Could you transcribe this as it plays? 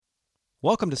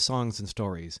Welcome to Songs and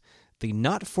Stories, the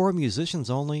not for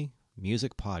musicians only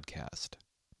music podcast.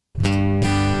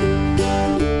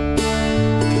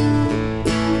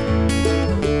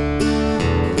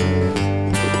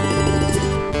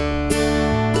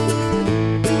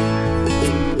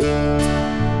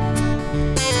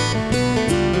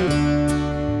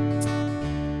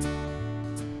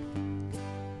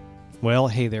 Well,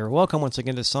 hey there. Welcome once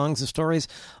again to Songs and Stories.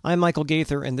 I'm Michael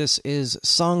Gaither, and this is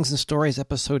Songs and Stories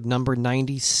episode number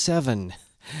 97.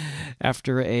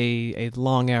 After a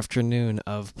long afternoon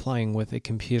of playing with a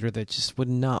computer that just would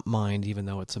not mind, even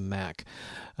though it's a Mac.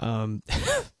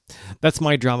 That's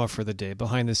my drama for the day.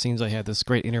 Behind the scenes, I had this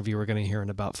great interview we're going to hear in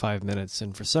about 5 minutes,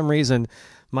 and for some reason,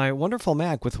 my wonderful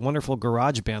Mac with wonderful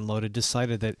GarageBand loaded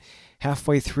decided that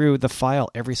halfway through the file,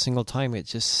 every single time, it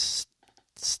just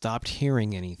stopped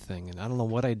hearing anything. And I don't know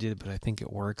what I did, but I think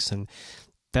it works, and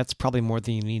that's probably more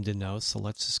than you need to know, so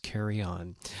let's just carry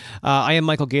on. I am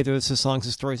Michael Gaither. This is Songs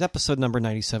and Stories, episode number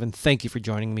 97. Thank you for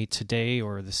joining me today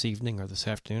or this evening or this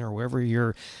afternoon or wherever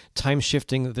you're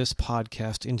time-shifting this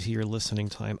podcast into your listening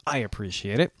time. I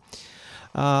appreciate it.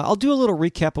 I'll do a little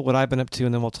recap of what I've been up to,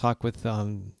 and then we'll talk with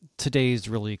today's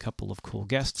really a couple of cool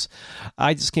guests.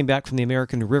 I just came back from the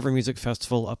American River Music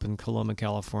Festival up in Coloma,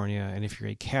 California, and if you're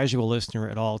a casual listener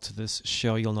at all to this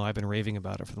show, you'll know I've been raving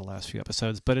about it for the last few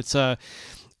episodes, but it's a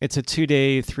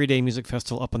 2-day, 3-day music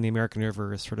festival up on the American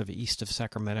River, sort of east of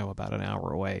Sacramento, about an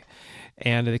hour away.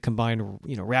 And they combine,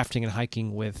 rafting and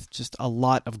hiking with just a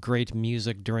lot of great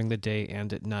music during the day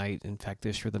and at night. In fact,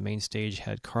 this year the main stage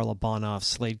had Carla Bonoff,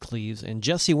 Slade Cleaves, and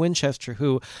Jesse Winchester,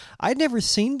 who I'd never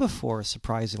seen before,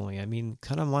 surprisingly. I mean,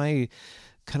 kind of my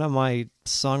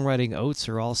songwriting oats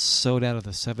are all sewed out of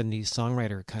the 70s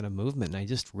songwriter kind of movement, and I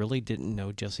just really didn't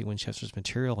know Jesse Winchester's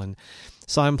material, and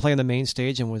saw him play on the main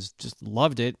stage and was just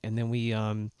loved it. And then we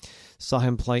saw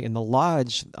him play in the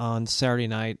Lodge on Saturday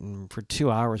night, and for 2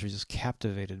 hours we were just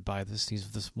captivated by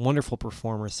this wonderful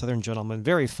performer, Southern gentleman,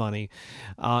 very funny,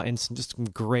 and some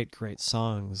great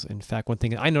songs. In fact, one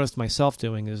thing I noticed myself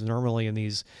doing is normally in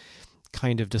these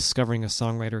kind of discovering a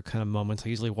songwriter kind of moments, I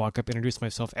usually walk up, introduce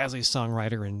myself as a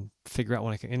songwriter, and figure out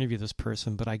when I can interview this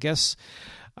person. But I guess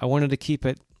I wanted to keep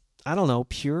it, I don't know,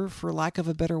 pure, for lack of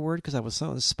a better word, because I was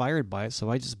so inspired by it. So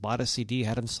I just bought a CD,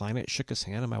 had him sign it, shook his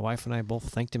hand, and my wife and I both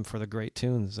thanked him for the great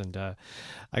tunes. And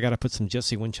I got to put some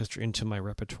Jesse Winchester into my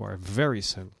repertoire very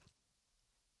soon.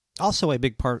 Also, a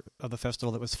big part of the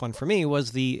festival that was fun for me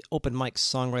was the Open Mic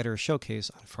Songwriter Showcase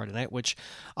on Friday night, which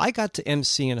I got to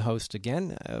MC and host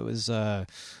again. It was,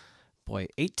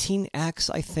 18 acts,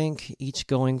 I think, each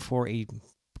going for a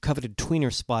coveted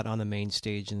tweener spot on the main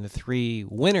stage. And the three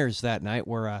winners that night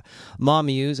were Ma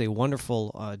Muse, a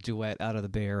wonderful duet out of the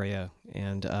Bay Area,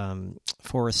 and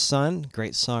Forrest Sun,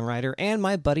 great songwriter, and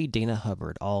my buddy Dana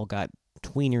Hubbard, all got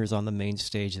tweeners on the main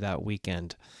stage that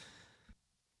weekend.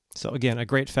 So again, a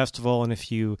great festival, and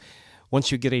once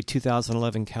you get a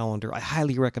 2011 calendar, I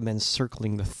highly recommend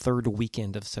circling the third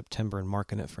weekend of September and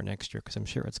marking it for next year, because I'm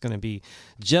sure it's going to be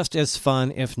just as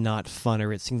fun, if not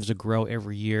funner. It seems to grow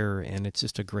every year, and it's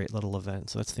just a great little event.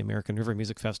 So that's the American River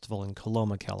Music Festival in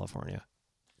Coloma, California.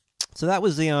 So that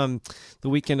was the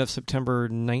weekend of September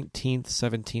 19th,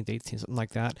 17th, 18th, something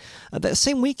like that. That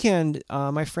same weekend,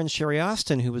 my friend Sherry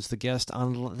Austin, who was the guest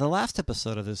on the last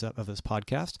episode of this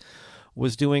podcast,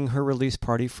 was doing her release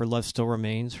party for Love Still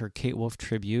Remains, her Kate Wolf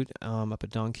tribute, up at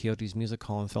Don Quixote's Music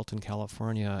Hall in Felton,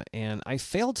 California. And I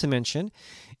failed to mention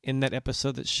in that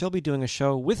episode that she'll be doing a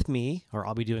show with me, or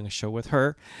I'll be doing a show with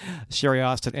her, Sherry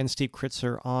Austin and Steve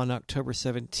Kritzer, on October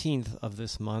 17th of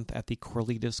this month at the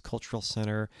Corlitas Cultural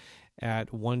Center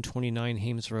at 129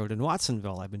 Hames Road in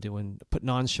Watsonville. I've been putting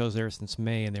on shows there since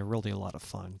May, and they're really a lot of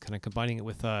fun. Kind of combining it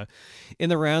with in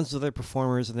the rounds with other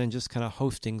performers, and then just kind of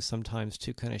hosting sometimes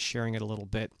too, kind of sharing it a little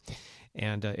bit.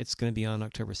 And it's going to be on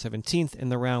October 17th in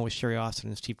the round with Sherry Austin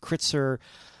and Steve Kritzer.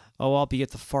 I'll be at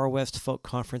the Far West Folk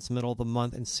Conference middle of the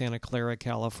month in Santa Clara,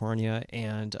 California,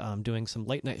 and doing some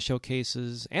late night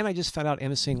showcases. And I just found out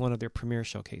emceeing one of their premiere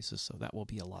showcases, so that will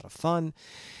be a lot of fun.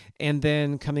 And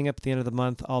then coming up at the end of the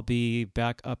month, I'll be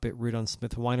back up at Root on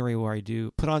Smith Winery, where I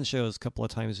do put on shows a couple of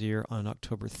times a year. On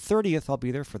October 30th, I'll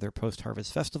be there for their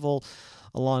Post-Harvest Festival,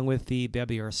 along with the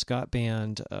Babby R. Scott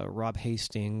Band, Rob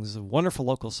Hastings, wonderful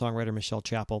local songwriter Michelle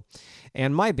Chappell,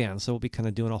 and my band. So we'll be kind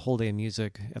of doing a whole day of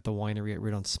music at the winery at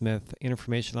Root on Smith.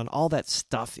 Information on all that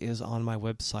stuff is on my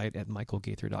website at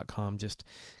michaelgaither.com. Just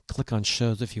click on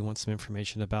shows if you want some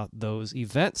information about those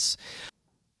events.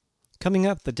 Coming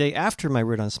up the day after my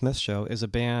Reardon Smith show is a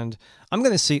band I'm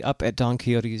going to see up at Don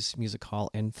Quixote's Music Hall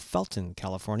in Felton,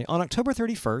 California. On October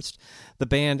 31st, the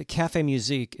band Cafe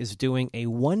Musique is doing a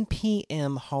 1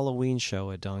 p.m. Halloween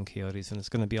show at Don Quixote's, and it's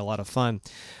going to be a lot of fun.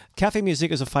 Cafe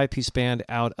Musique is a 5-piece band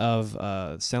out of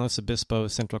San Luis Obispo,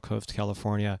 Central Coast,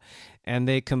 California, and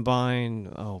they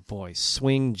combine,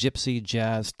 swing, gypsy,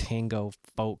 jazz, tango,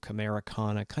 folk,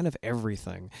 Americana, kind of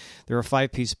everything. They're a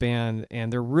 5-piece band,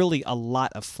 and they're really a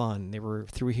lot of fun. They were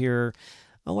through here,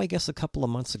 I guess a couple of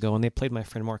months ago, and they played my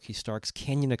friend Marquis Stark's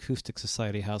Canyon Acoustic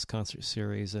Society House Concert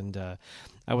Series, and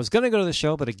I was going to go to the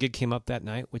show, but a gig came up that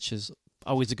night, which is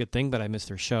always a good thing, but I missed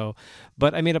their show.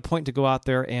 But I made a point to go out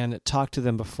there and talk to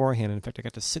them beforehand. In fact, I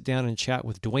got to sit down and chat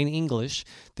with Dwayne English,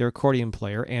 their accordion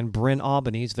player, and Bryn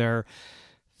Albanese, their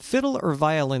fiddle or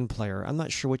violin player. I'm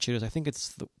not sure which it is. I think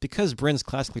it's because Bryn's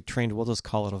classically trained, we'll just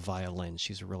call it a violin.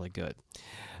 She's really good.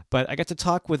 But I got to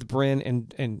talk with Bryn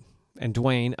and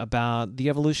Dwayne about the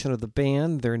evolution of the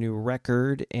band, their new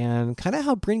record, and kind of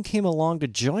how Bryn came along to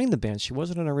join the band. She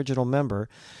wasn't an original member,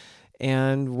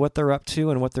 and what they're up to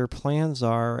and what their plans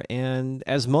are. And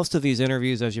as most of these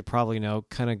interviews, as you probably know,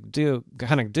 kind of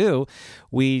do,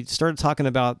 we started talking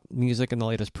about music and the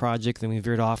latest project, then we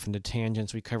veered off into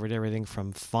tangents. We covered everything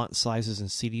from font sizes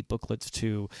and CD booklets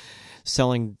to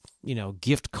selling,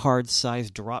 gift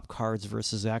card-sized drop cards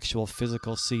versus actual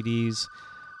physical CDs.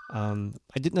 I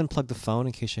didn't unplug the phone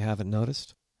in case you haven't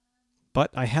noticed,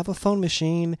 but I have a phone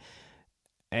machine,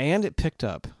 and it picked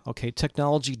up. Okay,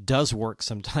 technology does work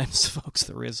sometimes, folks.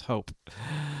 There is hope.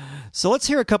 So let's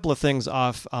hear a couple of things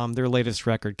off their latest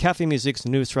record. Cafe Musique's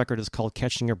newest record is called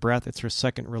Catching Your Breath. It's her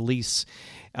second release.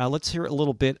 Let's hear a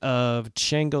little bit of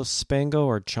Chango Spango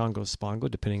or Chongo Spango,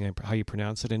 depending on how you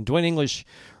pronounce it. And Dwayne English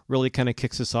really kind of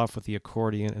kicks us off with the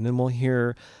accordion. And then we'll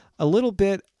hear a little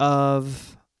bit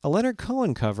of a Leonard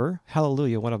Cohen cover,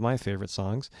 Hallelujah, one of my favorite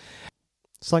songs,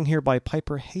 sung here by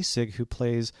Piper Hasig, who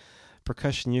plays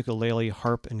percussion, ukulele,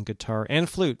 harp, and guitar, and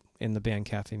flute in the band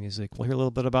Cafe Musique. We'll hear a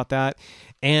little bit about that.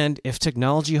 And if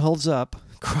technology holds up,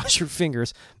 cross your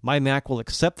fingers, my Mac will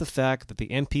accept the fact that the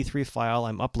MP3 file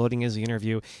I'm uploading as the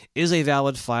interview is a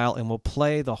valid file and will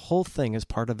play the whole thing as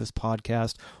part of this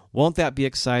podcast. Won't that be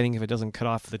exciting if it doesn't cut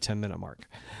off the 10-minute mark?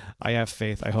 I have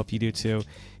faith. I hope you do too.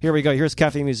 Here we go. Here's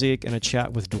Cafe Musique and a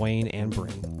chat with Dwayne and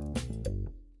Bryn.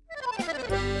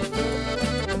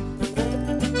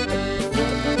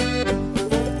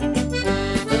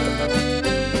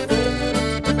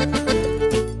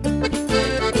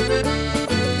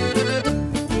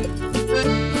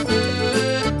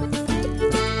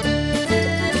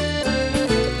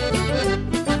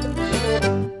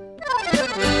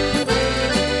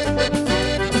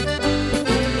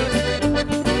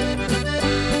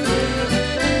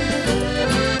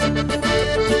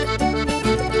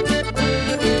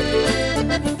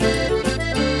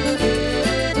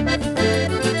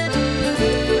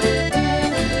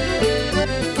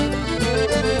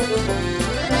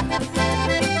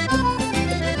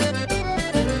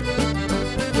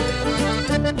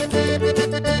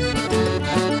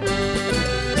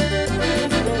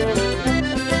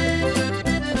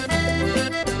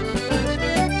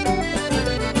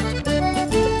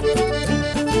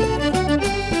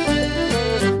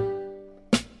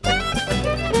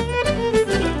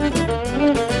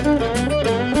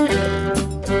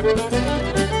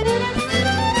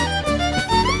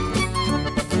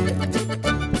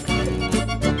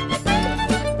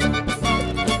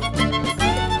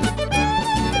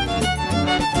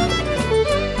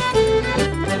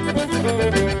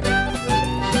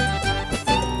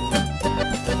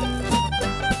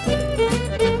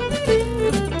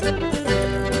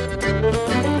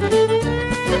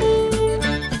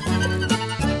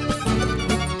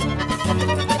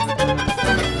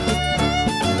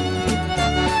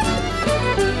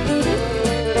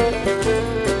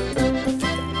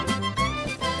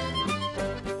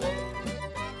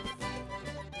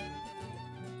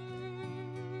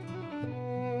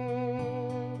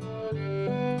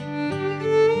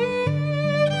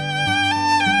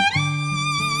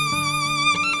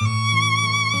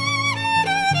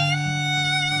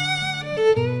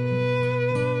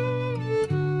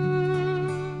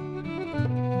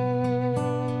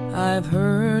 I've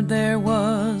heard there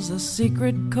was a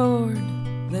secret chord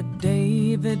that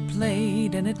David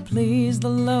played and it pleased the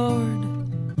Lord.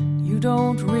 You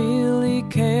don't really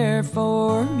care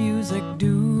for music,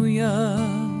 do ya?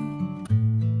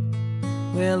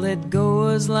 Well, it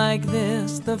goes like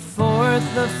this: the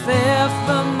fourth, the fifth,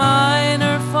 the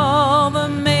minor fall, the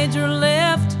major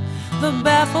lift, the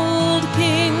baffled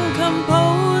king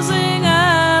composing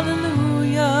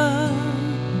hallelujah,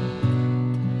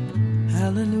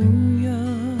 hallelujah.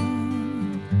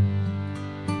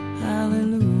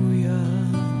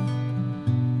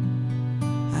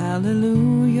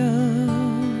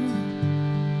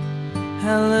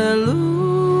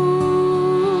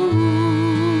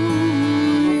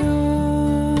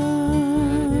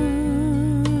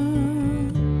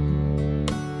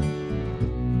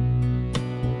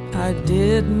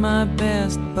 did my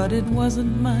best, but it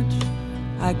wasn't much.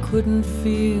 I couldn't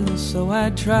feel, so I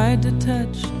tried to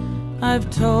touch. I've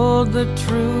told the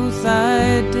truth,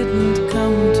 I didn't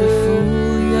come to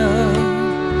fool ya.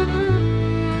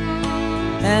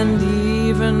 And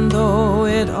even though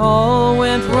it all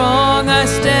went wrong, I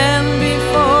stand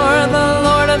before the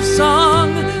Lord of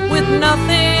Song with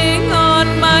nothing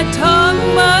on my tongue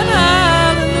but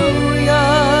hallelujah.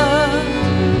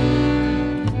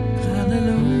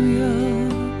 Hallelujah.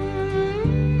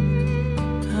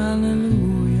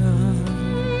 Hallelujah.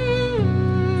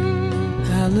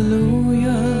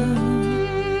 Hallelujah.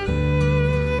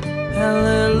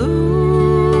 Hallelujah.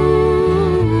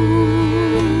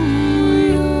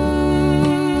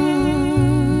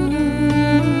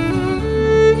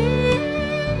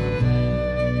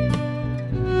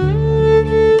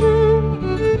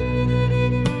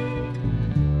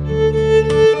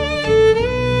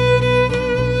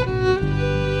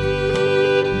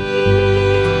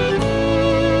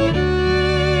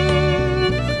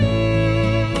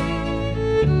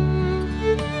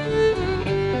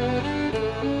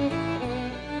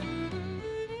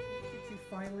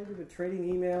 Trading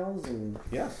emails and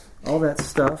yes, all that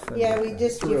stuff. And yeah, we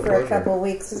just you for a couple of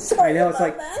weeks. Sorry, I know, it's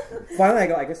like that.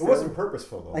 Finally I guess it wasn't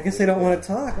purposeful though. I guess they don't want to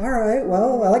talk. All right,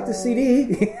 well, I like the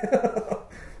CD.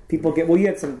 People get you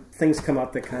had some things come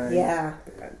up that kind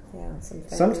of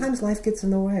sometimes life gets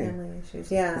in the way. Family issues,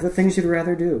 yeah. The things you'd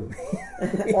rather do,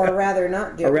 or rather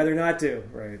not do. Or rather not do.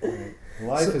 Right.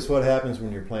 Life is what happens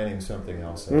when you're planning something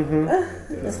else.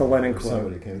 That's the Lennon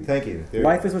quote. Thank you.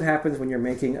 Life is what happens when you're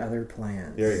making other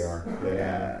plans. There you are.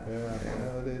 Yeah.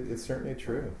 It's certainly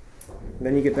true. And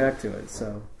then you get back to it.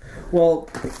 So, well,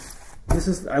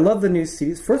 I love the new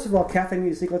CDs. First of all, Cafe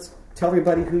Musique. Let's tell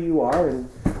everybody who you are.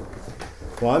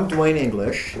 Well, I'm Dwayne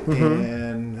English,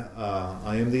 and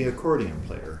I am the accordion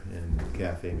player in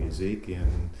Cafe Musique,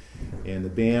 and the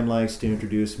band likes to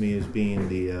introduce me as being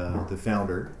the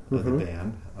founder of the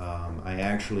band. I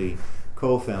actually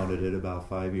co-founded it about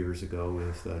 5 years ago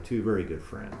with two very good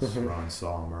friends, Ron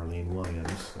Saul and Marlene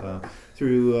Williams,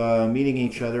 through meeting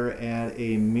each other at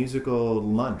a musical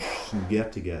lunch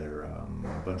get-together. A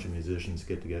bunch of musicians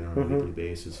get together on a weekly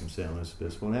basis in San Luis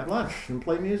Obispo and have lunch and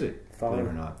play music, believe it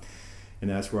or not. And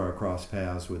that's where I crossed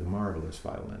paths with a marvelous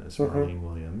violinist, Marlene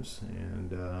Williams.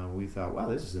 And we thought, wow,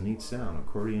 this is a neat sound,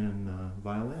 accordion and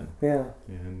violin. Yeah.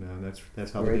 And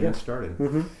that's how the band started.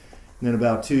 And then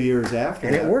about 2 years after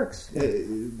that... And it works.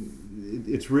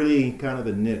 It's really kind of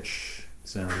a niche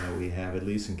sound that we have, at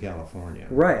least in California.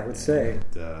 Right, I would say.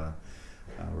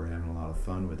 We're having a lot of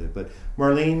fun with it. But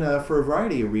Marlene, for a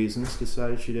variety of reasons,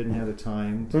 decided she didn't have the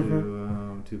time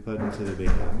to put into the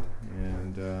band.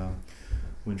 And...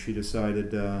 when she decided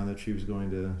that she was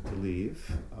going to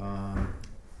leave, I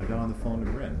got on the phone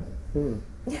to Bryn.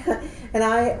 And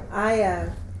I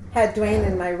had Dwayne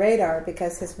in my radar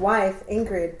because his wife,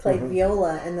 Ingrid, played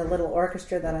viola in the little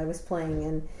orchestra that I was playing.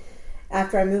 And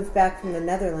after I moved back from the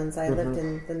Netherlands, I lived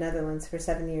in the Netherlands for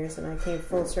 7 years, and I came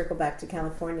full circle back to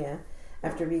California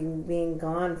after being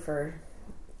gone for...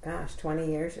 20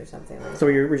 years or something like that. So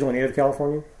you're originally native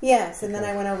California? Yes, and then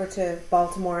I went over to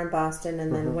Baltimore and Boston,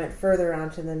 and then went further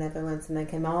on to the Netherlands, and then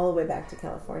came all the way back to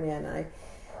California. And I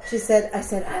said,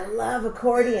 I love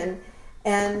accordion,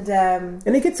 and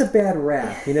it gets a bad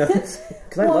rap, because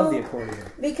I love the accordion.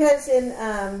 Because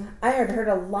I had heard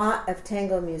a lot of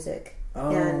tango music,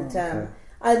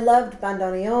 I loved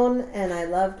bandoneon, and I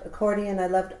loved accordion. I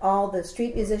loved all the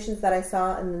street musicians that I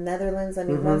saw in the Netherlands. I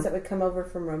mean, ones that would come over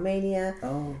from Romania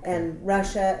and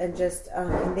Russia, and just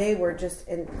and they were just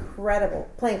incredible,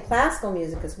 playing classical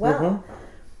music as well.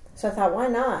 So I thought, why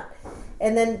not?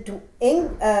 And then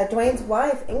Dwayne's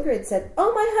wife, Ingrid, said,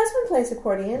 oh, my husband plays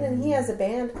accordion, and he has a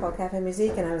band called Cafe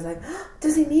Musique. And I was like, oh,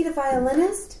 does he need a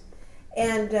violinist?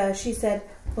 And she said,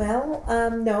 well,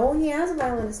 no, he has a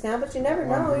violinist now, but you never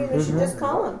know. You should just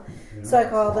call him. So I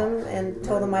called him and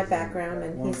told him my background,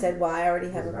 and he said, well, I already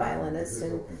have a violinist.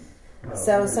 And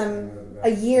so a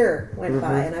year went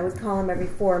by, and I would call him every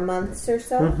 4 months or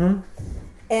so.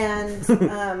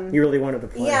 And you really wanted to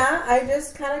play. Yeah, I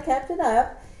just kind of kept it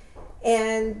up.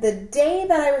 And the day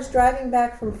that I was driving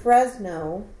back from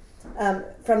Fresno,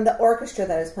 from the orchestra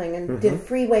that I was playing, and did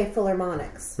Freeway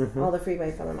Philharmonics, all the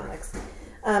Freeway Philharmonics,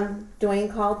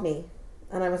 Dwayne called me,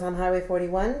 and I was on Highway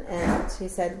 41, and he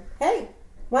said, hey,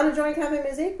 want to join Cafe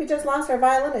Musique? We just lost our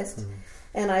violinist.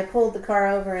 And I pulled the car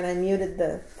over, and I muted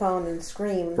the phone and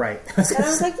screamed. Right. And I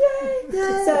was like, yay!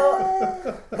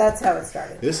 So that's how it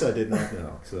started. This I did not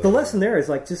know. So. The lesson there is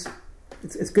like just,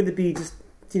 it's good to be just,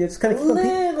 just kind of a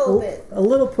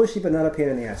little pushy, but not a pain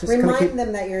in the ass. Just remind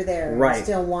them that you're there, right. and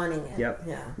still wanting it. Yep.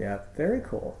 Yeah. Very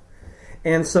cool.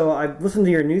 And so I've listened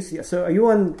to your new CD. So are you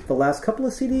on the last couple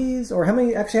of CDs? Or how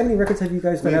many records have you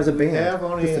guys done as a band? We have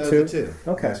only Just the two.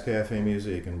 Okay. That's Cafe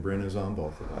Musique, and Bryn is on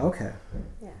both of them. Okay.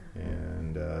 Yeah.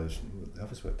 And that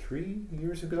was, 3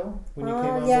 years ago when you came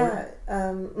on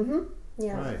board?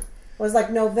 Yeah. Right. It was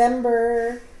like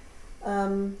November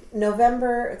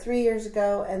 3 years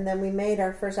ago, and then we made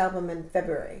our first album in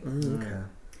February. Okay.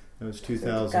 That was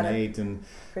 2008, and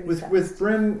Pretty fast. with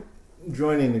Bryn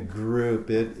joining the group,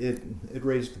 it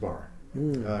raised the bar.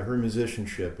 Her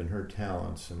musicianship and her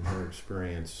talents and her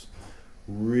experience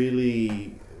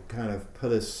really kind of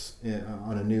put us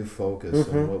on a new focus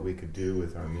on what we could do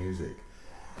with our music.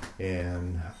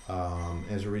 And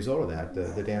as a result of that,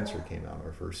 the Dancer came out,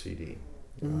 our first CD.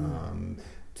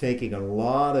 Taking a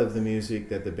lot of the music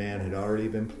that the band had already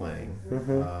been playing,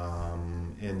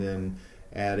 and then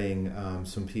adding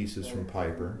some pieces from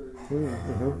Piper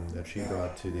that she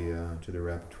brought to the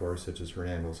repertoire, such as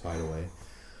Hernando's Hideaway.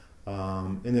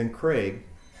 And then Craig,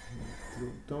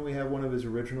 don't we have one of his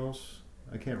originals?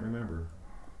 I can't remember.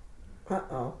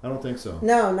 Uh-oh. I don't think so.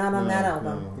 No, not on that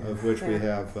album. No, of which we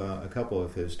have a couple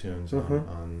of his tunes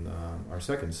on our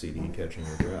second CD, Catching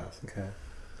Your Breath. Okay.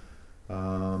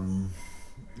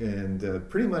 And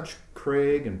pretty much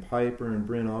Craig and Piper and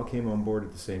Bryn all came on board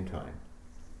at the same time.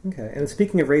 Okay. And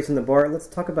speaking of raising the bar, let's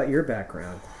talk about your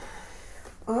background.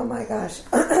 Oh my gosh.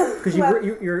 Because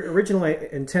your original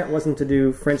intent wasn't to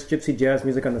do French gypsy jazz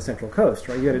music on the Central Coast,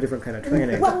 right? You had a different kind of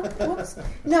training. Well, whoops.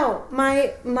 No,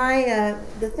 my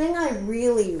the thing I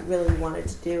really wanted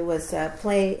to do was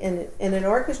play in an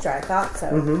orchestra. I thought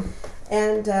so,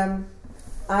 and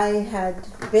I had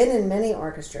been in many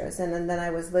orchestras, and then I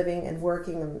was living and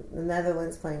working in the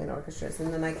Netherlands playing in orchestras,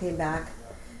 and then I came back,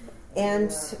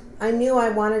 and I knew I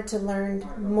wanted to learn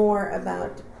more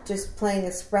about just playing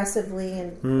expressively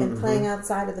and playing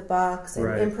outside of the box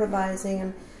and improvising.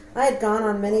 And I had gone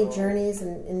on many journeys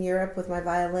in Europe with my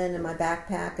violin and my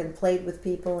backpack and played with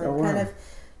people and kind of,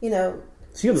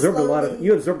 So you absorbed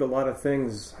a lot of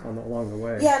things along the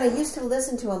way. Yeah, and I used to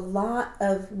listen to a lot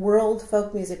of world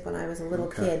folk music when I was a little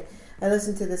kid. I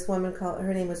listened to this woman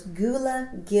her name was Gula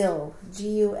Gill,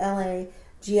 Gula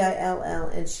Gill,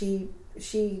 and she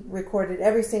recorded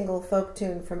every single folk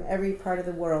tune from every part of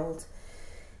the world.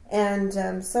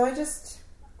 And so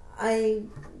I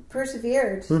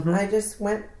persevered. I just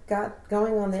got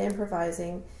going on the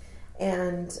improvising,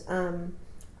 and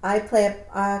I play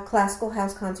a classical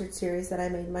house concert series that I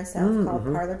made myself called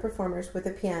Parlor Performers with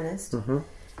a pianist,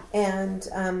 and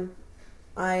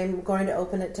I'm going to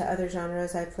open it to other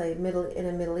genres. I play in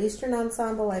a Middle Eastern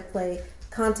ensemble. I play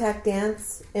contact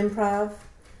dance, improv.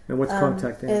 And what's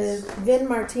contact dance? Vin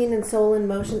Martin and Soul in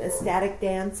Motion, ecstatic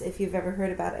dance, if you've ever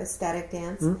heard about ecstatic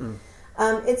dance.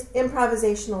 It's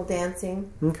improvisational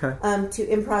dancing to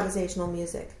improvisational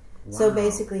music. Wow. So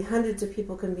basically hundreds of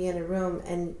people can be in a room,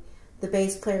 and the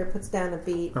bass player puts down a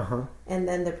beat, and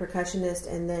then the percussionist,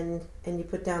 and you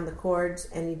put down the chords,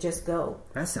 and you just go.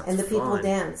 That sounds And the people fun.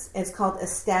 dance. It's called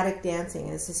ecstatic dancing.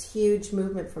 It's this huge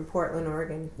movement from Portland,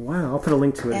 Oregon. Wow, I'll put a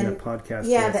link to it in the podcast.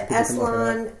 Yeah, the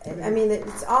Eslon. I mean,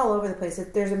 it's all over the place.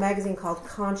 There's a magazine called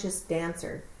Conscious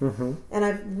Dancer, and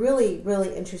I'm really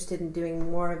interested in doing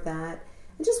more of that.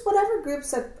 And just whatever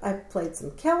groups I've played,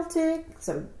 some Celtic,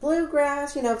 some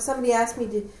bluegrass. If somebody asked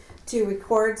me to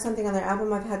record something on their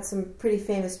album, I've had some pretty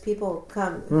famous people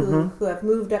come who have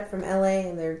moved up from LA,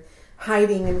 and they're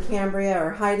hiding in Cambria or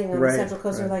hiding on the Central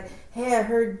Coast. They're like, hey, I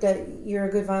heard that you're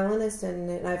a good violinist,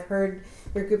 and I've heard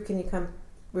your group, can you come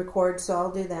record? So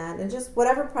I'll do that. And just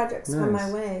whatever projects come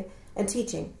my way, and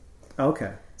teaching.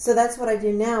 Okay. So that's what I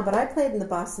do now, but I played in the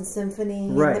Boston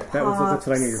Symphony, right? And the Pops, that's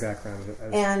what I knew your background.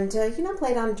 And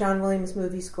played on John Williams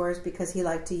movie scores because he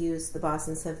liked to use the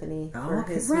Boston Symphony for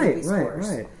his movie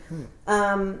scores.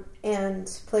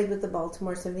 And played with the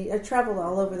Baltimore Symphony. I traveled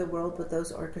all over the world with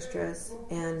those orchestras,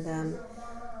 and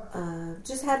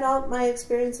just had all my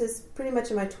experiences pretty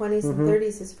much in my 20s and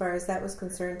 30s as far as that was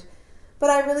concerned. But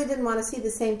I really didn't want to see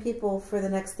the same people for the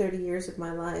next 30 years of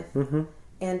my life.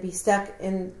 And be stuck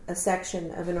in a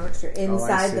section of an orchestra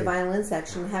inside the violin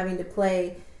section, having to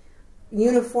play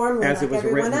uniformly like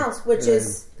everyone else, which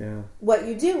is what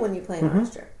you do when you play an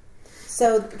orchestra.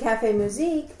 So Cafe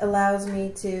Musique allows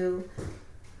me to,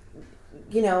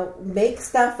 make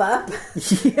stuff up.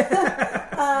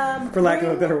 For lack of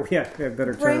a better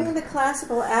term. Bring the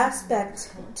classical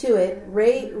aspect to it,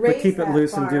 raise but keep it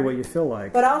loose bar, and do what you feel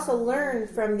like. But also learn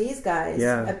from these guys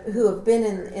who have been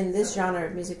in this genre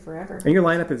of music forever. And your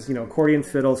lineup is, accordion,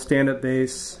 fiddle, stand-up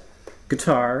bass,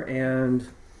 guitar, and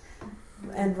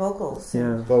vocals.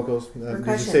 Yeah. Vocals. Did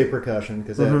you say percussion?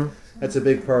 Because that's a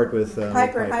big part with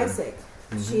Piper Heisig.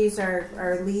 She's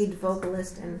our lead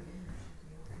vocalist and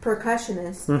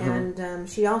percussionist, and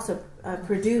she also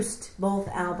produced both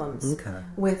albums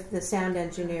with the sound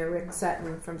engineer Rick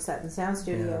Sutton from Sutton Sound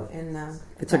Studio in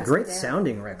It's a great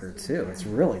sounding record too. It's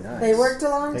really nice. They worked a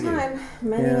long time,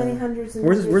 many hundreds and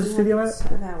where's the studio at?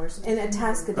 Of hours in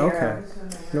Atascadero.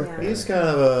 Okay. He's kind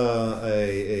of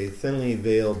a thinly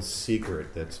veiled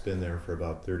secret that's been there for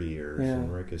about 30 years. Yeah.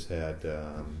 And Rick has had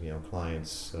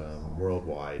clients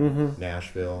worldwide,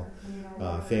 Nashville,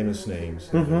 famous names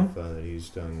that he's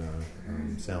done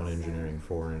sound engineering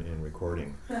for and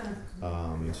recording.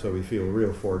 So we feel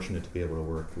real fortunate to be able to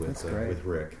work with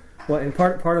Rick. Well, and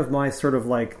part of my sort of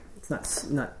like, it's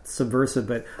not subversive,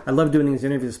 but I love doing these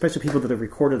interviews, especially people that have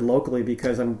recorded locally,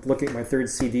 because I'm looking at my third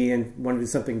CD and want to do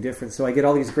something different. So I get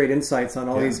all these great insights on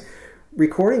all these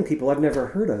recording people I've never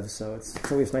heard of. So it's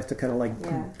always nice to kind of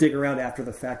like dig around after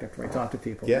the fact after I talk to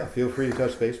people. Yeah, feel free to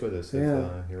touch base with us if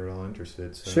you're at all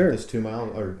interested. So sure. It's 2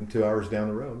 hours down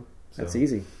the road. So. That's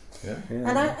easy. Yeah.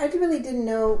 And I really didn't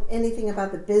know anything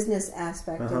about the business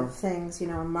aspect of things,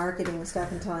 and marketing and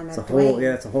stuff until I met Dwayne.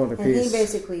 It's a whole other piece. And he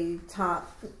basically taught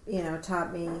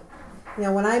me.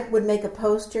 When I would make a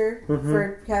poster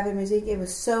for Cafe Musique, it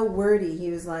was so wordy. He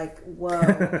was like,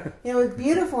 "Whoa," it was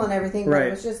beautiful and everything, but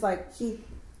it was just like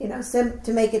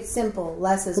to make it simple,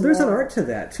 less is more. Well, there's an art to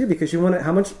that too, because you want to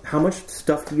how much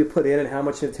stuff do you put in and how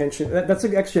much attention. That's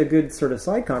actually a good sort of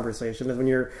side conversation. Is when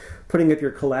you're putting up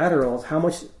your collaterals, how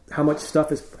much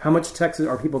text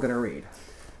are people going to read?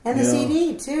 And the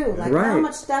CD too. Like how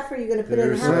much stuff are you going to put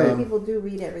in? How many people do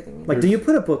read everything? Like, do you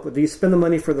put a booklet? Do you spend the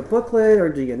money for the booklet, or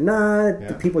do you not?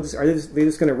 Do people just they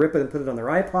just going to rip it and put it on their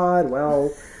iPod?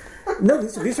 Well, no,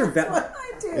 these are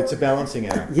It's a balancing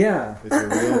act. Yeah, it's a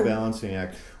real balancing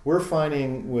act. We're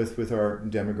finding with our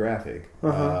demographic,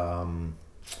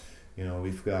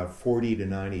 we've got 40 to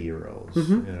 90-year-olds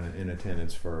in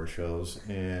attendance for our shows,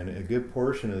 and a good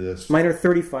portion of this. Mine are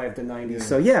 35 to 90,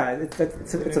 so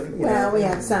it's a. Well, we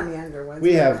have some younger ones.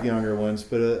 We have younger ones,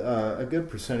 but a good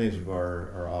percentage of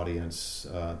our audience,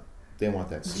 they want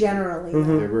that CD. Generally,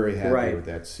 they're very happy with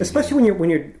that CD. Especially when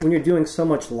you're doing so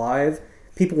much live,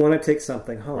 people want to take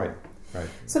something home. Right.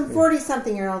 Some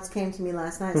 40-something-year-olds came to me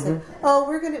last night and said,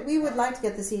 "Oh, we would like to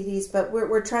get the CDs, but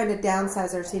we're trying to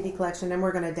downsize our CD collection, and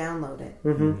we're going to download it."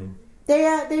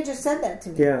 They just said that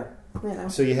to me. Yeah.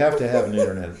 So you have to have an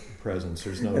internet presence.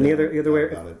 There's no. And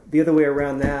the other way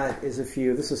around that is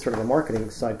this is sort of a marketing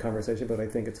side conversation, but I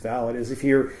think it's valid. Is if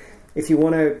you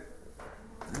want to.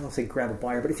 I don't say grab a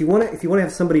buyer, but if you want to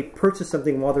have somebody purchase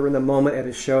something while they're in the moment at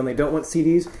a show and they don't want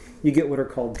CDs, you get what are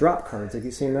called drop cards. Have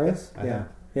you seen those?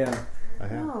 Yeah.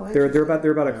 Oh, they're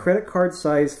about a credit card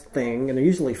sized thing, and they're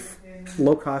usually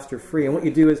low cost or free. And what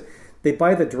you do is they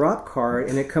buy the drop card,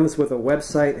 and it comes with a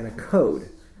website and a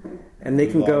code. And they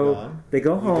can go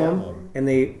home and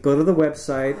they go to the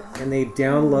website and they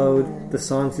download the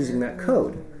songs using that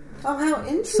code. Oh, how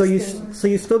interesting! So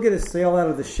you still get a sale out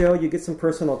of the show. You get some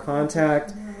personal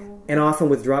contact, and often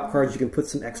with drop cards you can put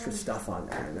some extra stuff on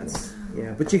there. And that's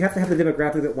but you have to have the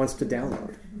demographic that wants to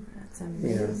download.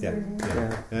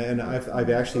 Yeah. And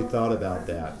I've actually thought about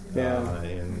that.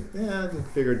 And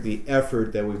figured the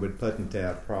effort that we would put into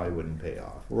that probably wouldn't pay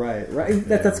off. Right.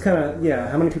 That's kind of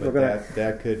how many people are going to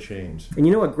that could change. And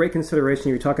a great consideration.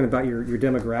 You're talking about your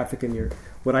demographic, and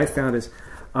what I found is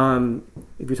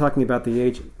if you're talking about the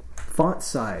age, font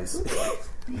size.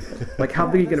 Like how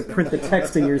big are you going to print the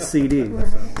text in your CD?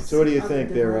 So what do you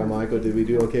think there, Michael? Did we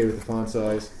do okay with the font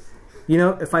size?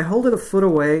 If I hold it a foot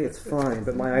away, it's fine,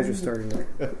 but my eyes are starting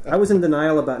to... I was in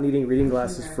denial about needing reading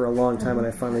glasses for a long time, and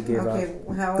I finally gave up. Okay,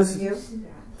 how old are you?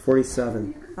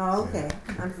 47. Oh, okay.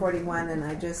 I'm 41, and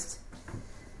I just...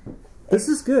 This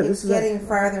is good. It's getting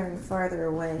farther and farther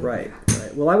away. Right.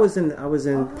 Well, I was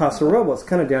in Paso Robles,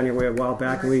 kind of down your way a while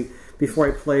back, and before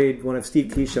I played one of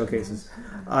Steve Key's showcases,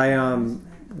 I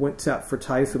went out for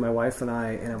Thai food, my wife and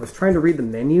I was trying to read the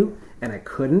menu, and I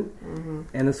couldn't.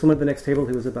 And this woman at the next table,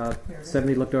 who was about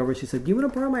 70, looked over. She said, "Do you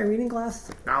want to borrow my reading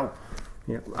glasses?" No.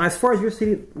 As far as your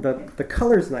CD, the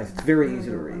color's nice. It's very easy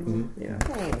to read.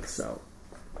 Thanks. So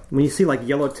when you see like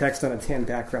yellow text on a tan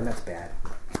background, that's bad.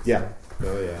 Yeah.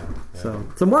 Oh yeah.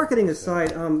 So marketing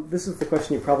aside, this is the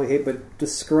question you probably hate, but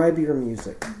describe your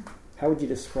music. How would you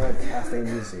describe Cafe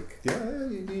Musique? Yeah,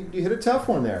 you hit a tough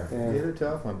one there. Yeah. You hit a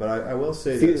tough one, but I will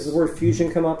say this. Does the word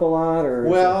fusion come up a lot, or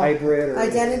hybrid? Or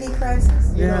identity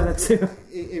crisis? That's too.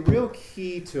 A real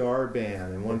key to our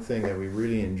band, and one thing that we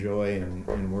really enjoy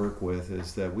and work with,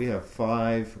 is that we have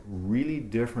 5 really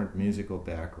different musical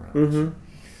backgrounds.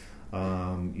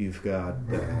 You've got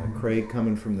Craig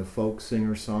coming from the folk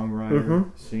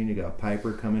singer-songwriter scene. You got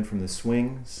Piper coming from the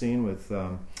swing scene with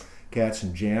Cats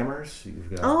and Jammers. You've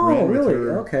got Oh, Bryn with really?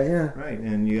 her- Okay, yeah. Right,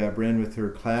 and you got Bryn with her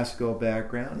classical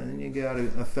background, and then you got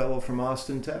a fellow from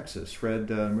Austin, Texas, Fred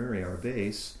Murray, our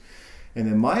bass. And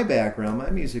then my background, my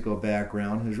musical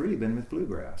background, has really been with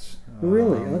bluegrass.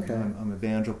 Really? Okay. I'm a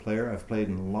banjo player. I've played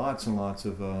in lots and lots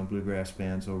of bluegrass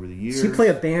bands over the years. So you play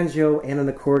a banjo and an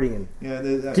accordion. Yeah.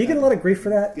 Do you get a lot of grief for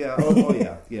that? Yeah. Oh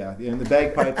yeah. Yeah. And the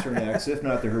bagpipes are next, if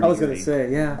not the hurdy-gurdy. I was going to say,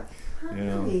 yeah. You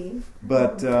know,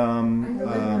 but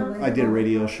I did a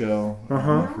radio show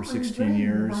for 16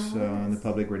 years on the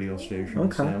public radio station,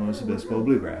 Okay. San Luis Obispo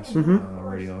Bluegrass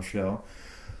radio show.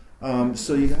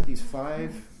 So you got these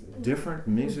 5 different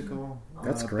musical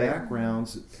That's great.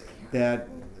 backgrounds that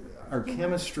our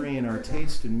chemistry and our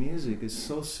taste in music is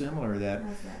so similar that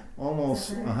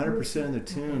almost 100% of the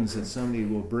tunes that somebody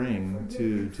will bring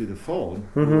to the fold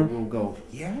will go,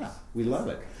 yeah, we love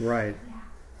it. Right.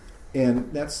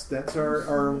 And that's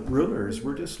our rulers.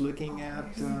 We're just looking at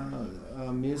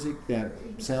music that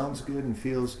sounds good and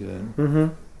feels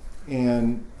good.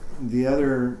 And the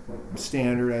other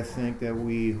standard I think that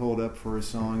we hold up for a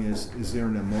song is there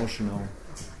an emotional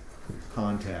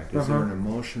contact? Is there an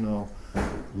emotional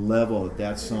level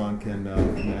that song can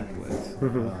connect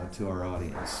with to our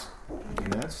audience?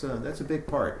 And that's a big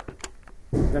part.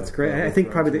 That's great. I think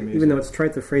probably, even though it's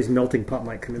trite, the phrase melting pot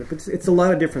might come in. But it's a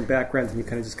lot of different backgrounds, and you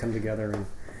kind of just come together. And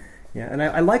yeah, and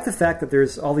I like the fact that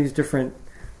there's all these different,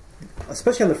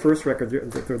 especially on the first record,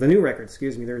 or the new record,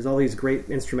 excuse me, there's all these great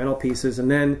instrumental pieces.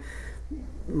 And then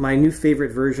my new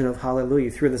favorite version of Hallelujah,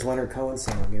 you threw this Leonard Cohen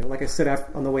song. You know, like I said,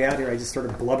 on the way out here, I just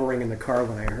started blubbering in the car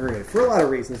when I heard it, for a lot of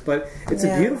reasons. But it's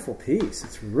a beautiful piece.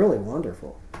 It's really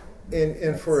wonderful.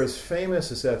 And for as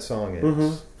famous as that song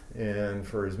is, and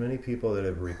for as many people that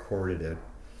have recorded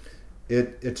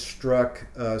it struck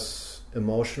us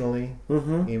emotionally,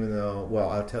 even though, well,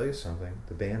 I'll tell you something,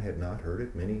 the band had not heard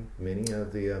it. Many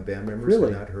of the band members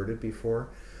had not heard it before.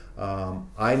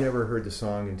 I never heard the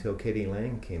song until Katie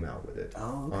Lang came out with it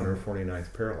on her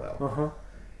 49th Parallel.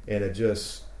 And it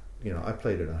just, I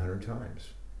played it 100 times.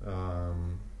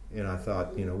 And I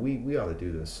thought, we ought to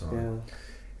do this song. Yeah.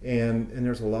 And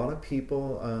there's a lot of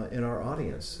people in our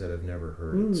audience that have never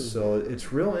heard it. So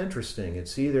it's real interesting.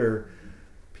 It's either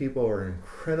people are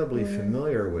incredibly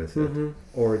familiar with it,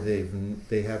 or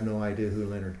they have no idea who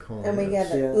Leonard Cohen is. And we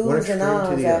get the oohs and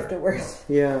ahs afterwards.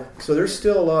 Yeah. So there's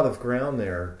still a lot of ground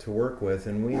there to work with,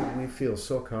 and we feel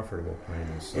so comfortable playing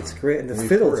this song. It's great, and the we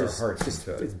fiddle pour our just hearts it's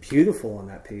into it. beautiful on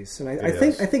that piece. And I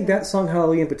is. think that song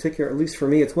Hallelujah in particular, at least for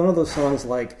me, it's one of those songs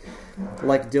like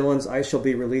Dylan's "I Shall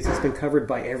Be Released." It's been covered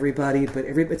by everybody, but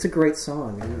it's a great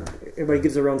song, and everybody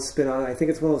gives their own spin on it. I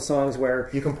think it's one of those songs where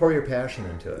You can pour your passion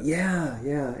into it.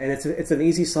 yeah, and it's an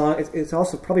easy song. It's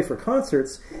also probably for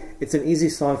concerts. It's an easy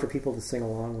song for people to sing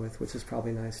along with, which is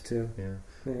probably nice too. Yeah.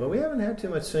 Well, we haven't had too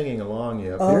much singing along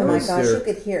yet. Oh my because gosh, you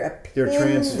could hear a they're pin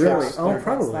transfixed. drop Really? Oh, difference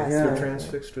probably, last yeah. They're night.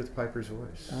 transfixed with Piper's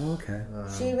voice. Oh, okay.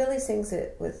 She really sings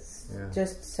it with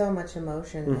just so much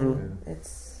emotion. And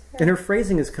it's And her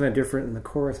phrasing is kind of different in the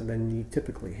chorus than you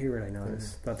typically hear it, I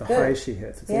notice. But the Good. highs she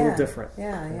hits, it's a little different.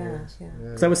 Yeah.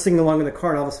 So I was singing along in the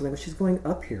car, and all of a sudden, she's going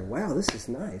up here. Wow, this is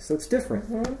nice. So it's different.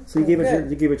 So you gave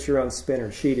it your own spin,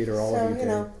 or she did, or all of you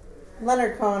did.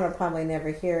 Leonard Cohen will probably never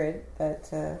hear it, but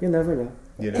You never know.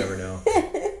 You never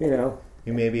know.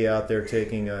 You may be out there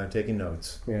taking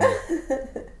notes. Yeah.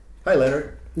 Hi,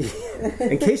 Leonard.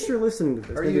 In case you're listening to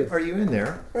this, Are you in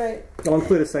there? right. I'll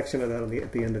include a section of that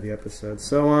at the end of the episode.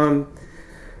 So,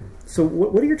 so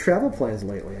what are your travel plans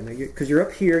lately? Because you're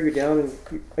up here, you're down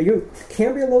in. Are you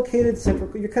Cambria located?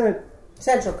 Central? You're kind of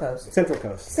Central Coast, Central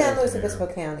Coast. San Luis Obispo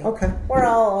County. Okay. We're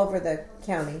all over the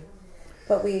county,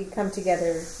 but we come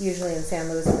together usually in San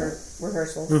Luis for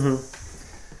rehearsals.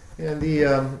 And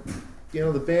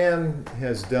the band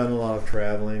has done a lot of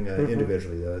traveling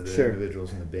individually. The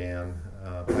individuals in the band,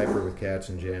 Piper with Cats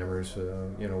and Jammers,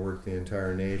 worked the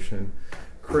entire nation.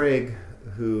 Craig,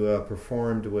 who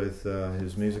performed with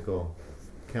his musical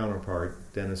counterpart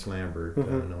Dennis Lambert,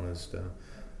 known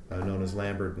as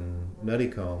Lambert and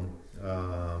Nuttycombe,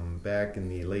 back in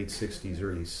the late '60s,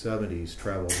 early '70s,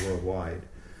 traveled worldwide.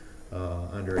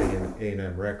 Under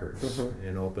A&M Records,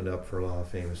 and opened up for a lot of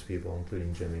famous people,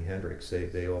 including Jimi Hendrix.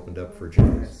 They opened up for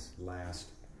Jimi's last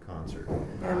concert.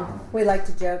 And we like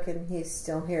to joke, and he's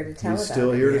still here to tell He's about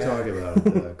still it. here to talk about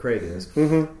it. Craig is,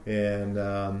 and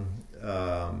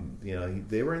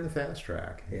they were in the fast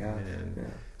track.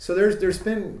 So there's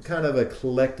been kind of a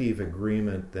collective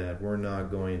agreement that we're not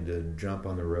going to jump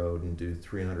on the road and do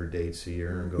 300 dates a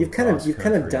year and go. You've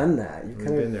kind of done that. We've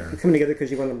been there. You're coming together because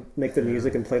you want to make the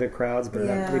music and play to crowds, but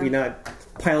maybe not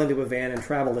pile into a van and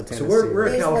travel to Tennessee. So we're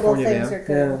a These California little things band.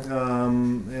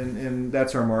 are good. And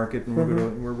that's our market,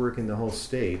 and we're working the whole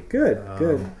state. Good,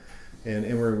 good.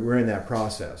 And we're in that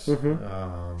process.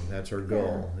 That's our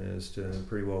goal, is to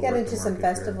pretty well Get work into the some market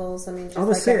festivals. I mean, just I like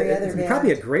was saying, every other it's band.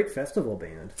 probably a great festival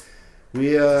band.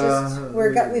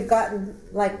 We've gotten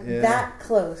that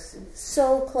close,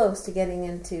 so close to getting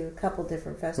into a couple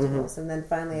different festivals, and then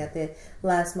finally at the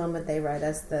last moment they write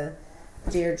us the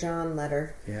Dear John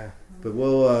letter. Yeah. But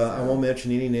I won't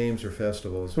mention any names or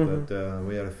festivals, but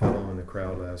we had a fellow in the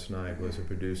crowd last night was a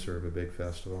producer of a big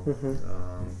festival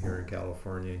here in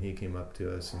California, and he came up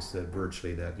to us and said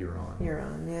virtually that you're on. You're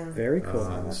on, yeah. Very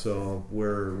cool. So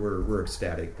we're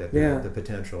ecstatic that the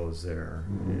potential is there,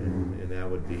 and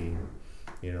that would be,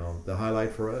 the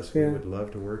highlight for us. Yeah. We would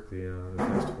love to work the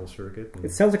festival circuit.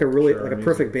 It sounds like a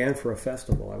perfect band for a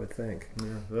festival, I would think. Yeah,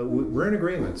 well, we're in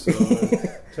agreement. So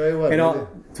tell you what, And I'll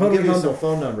give you some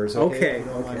phone numbers. Okay.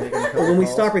 Well, when we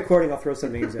stop recording, I'll throw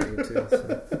some names at you too.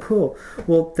 So. Cool.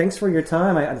 Well, thanks for your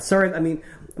time. I'm sorry. I mean,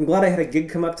 I'm glad I had a gig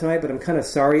come up tonight, but I'm kind of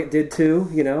sorry it did too.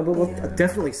 But we'll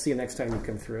definitely see you next time you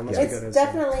come through. It's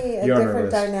definitely a different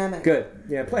dynamic. Good.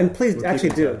 Yeah. And please actually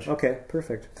do. Okay.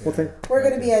 Perfect. Yeah. Well, we're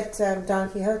going to be at Don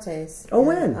Quixote's. Oh,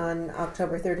 when? On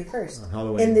October 31st. On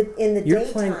Halloween. In the You're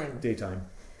daytime. Daytime.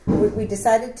 We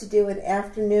decided to do it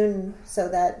afternoon so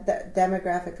that the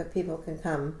demographic of people can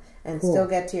come and still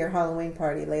get to your Halloween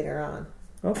party later on.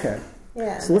 Okay.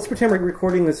 Yeah. So let's pretend we're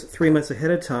recording this 3 months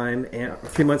ahead of time, and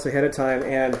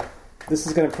this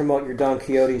is going to promote your Don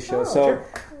Quixote show. Sure.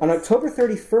 On October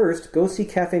 31st, go see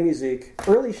Cafe Musique,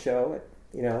 early show,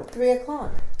 3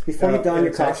 o'clock. before you don your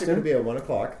It's actually going costume. to be at 1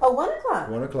 o'clock. Oh, 1 o'clock.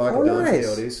 1 o'clock Oh, at Don nice.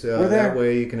 Quixote's. We're there. That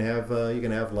way you can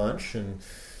have lunch and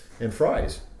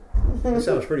fries. That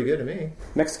sounds pretty good to me.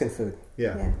 Mexican food.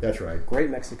 Yeah. That's right. Great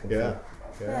Mexican food.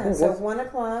 Yeah, so 1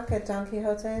 o'clock at Don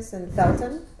Quixote's in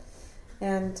Felton.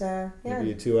 And, It'll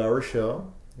be a 2-hour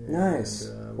show. Nice.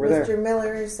 And, We're there. Mr.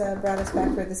 Miller's brought us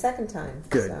back for the second time.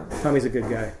 Good. So, Tommy's a good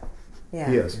guy.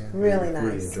 yeah. Yes. Really Really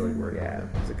nice. enjoyed working with him.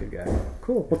 He's a good guy.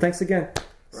 Cool. Well, thanks again.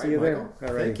 Right, See you Michael.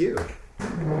 there. Thank you.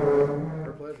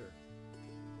 Our pleasure.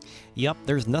 Yep,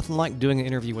 there's nothing like doing an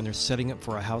interview when they're setting up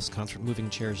for a house concert, moving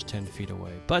chairs 10 feet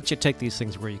away. But you take these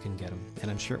things where you can get them,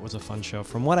 and I'm sure it was a fun show.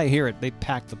 From what I hear, they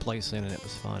packed the place in, and it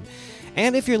was fun.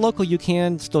 And if you're local, you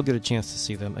can still get a chance to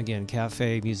see them. Again,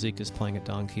 Cafe Musique is playing at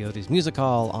Don Quixote's Music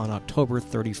Hall on October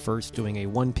 31st, doing a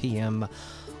 1 p.m.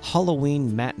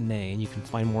 Halloween matinee, and you can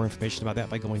find more information about that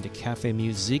by going to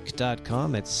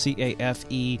cafemusique.com. It's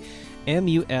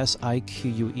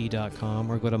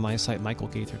CAFEMUSIQUE.com, or go to my site,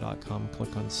 michaelgaither.com,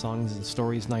 click on Songs and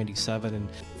Stories 97, and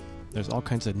there's all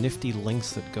kinds of nifty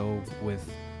links that go with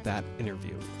that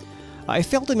interview. I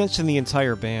failed to mention the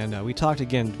entire band. We talked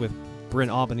again with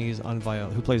Bryn Albanese on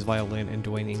who plays violin, and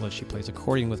Dwayne English, who plays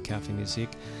accordion with Cafe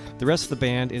Musique. The rest of the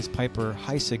band is Piper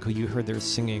Heisig, who you heard there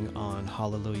singing on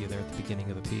Hallelujah there at the beginning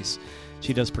of the piece.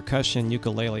 She does percussion,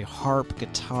 ukulele, harp,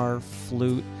 guitar,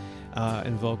 flute,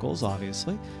 and vocals,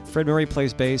 obviously. Fred Murray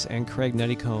plays bass, and Craig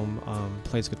Nuttycombe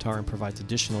plays guitar and provides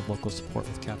additional vocal support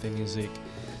with Cafe Musique.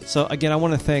 So again, I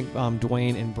want to thank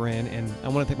Dwayne and Bryn, and I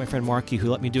want to thank my friend Marky, who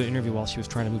let me do an interview while she was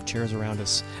trying to move chairs around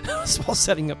us while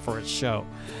setting up for a show.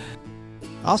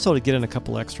 Also, to get in a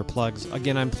couple extra plugs,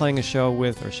 again, I'm playing a show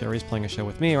with, or Sherry's playing a show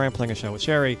with me, or I'm playing a show with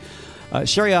Sherry.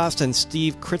 Sherry Austin,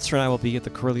 Steve Kritzer, and I will be at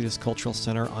the Corralitos Cultural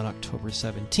Center on October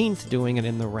 17th doing it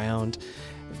in the round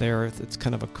there. It's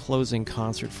kind of a closing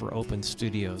concert for Open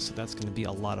Studios, so that's going to be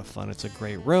a lot of fun. It's a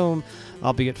great room.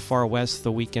 I'll be at Far West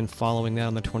the weekend following that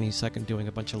on the 22nd doing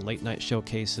a bunch of late night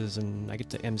showcases, and I get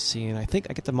to MC, and I think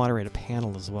I get to moderate a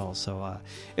panel as well. So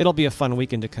it'll be a fun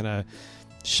weekend to kind of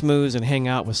schmooze and hang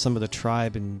out with some of the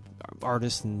tribe and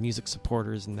artists and music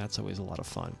supporters, and that's always a lot of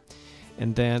fun.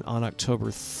 And then on October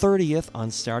 30th,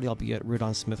 on Saturday, I'll be at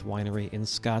Rudon Smith Winery in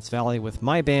Scotts Valley with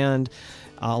my band,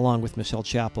 along with Michelle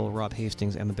Chappell, Rob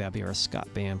Hastings, and the Babiara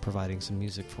Scott Band, providing some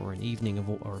music for an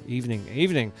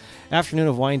afternoon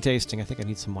of wine tasting. I think I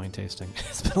need some wine tasting.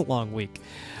 It's been a long week.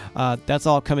 That's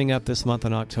all coming up this month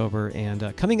in October.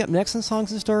 And coming up next in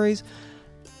Songs and Stories,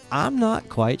 I'm not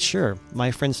quite sure.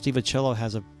 My friend Steve Acello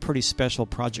has a pretty special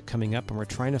project coming up, and we're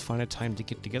trying to find a time to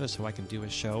get together so I can do a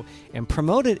show and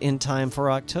promote it in time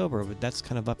for October, but that's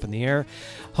kind of up in the air.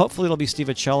 Hopefully it'll be Steve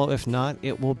Acello. If not,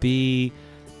 it will be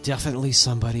definitely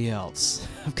somebody else.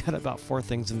 I've got about 4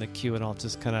 things in the queue, and I'll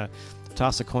just kind of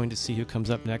toss a coin to see who comes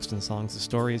up next in Songs and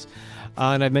Stories.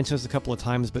 And I've mentioned this a couple of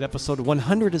times, but episode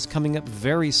 100 is coming up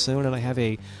very soon, and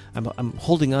I'm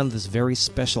holding on to this very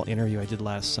special interview I did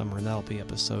last summer, and that'll be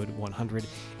episode 100.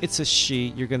 It's a she.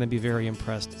 You're going to be very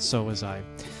impressed. So was I.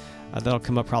 That'll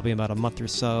come up probably in about a month or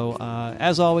so.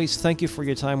 As always, thank you for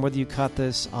your time, whether you caught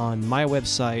this on my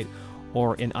website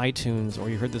or in iTunes, or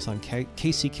you heard this on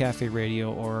KC Cafe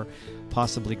Radio or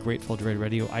possibly Grateful Dread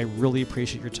Radio. I really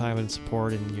appreciate your time and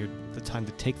support and the time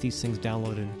to take these things,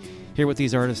 download, and hear what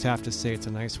these artists have to say. It's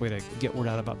a nice way to get word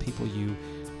out about people you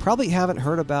probably haven't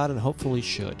heard about and hopefully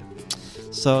should.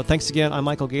 So thanks again. I'm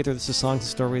Michael Gaither. This is Songs and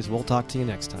Stories. We'll talk to you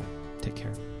next time. Take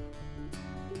care.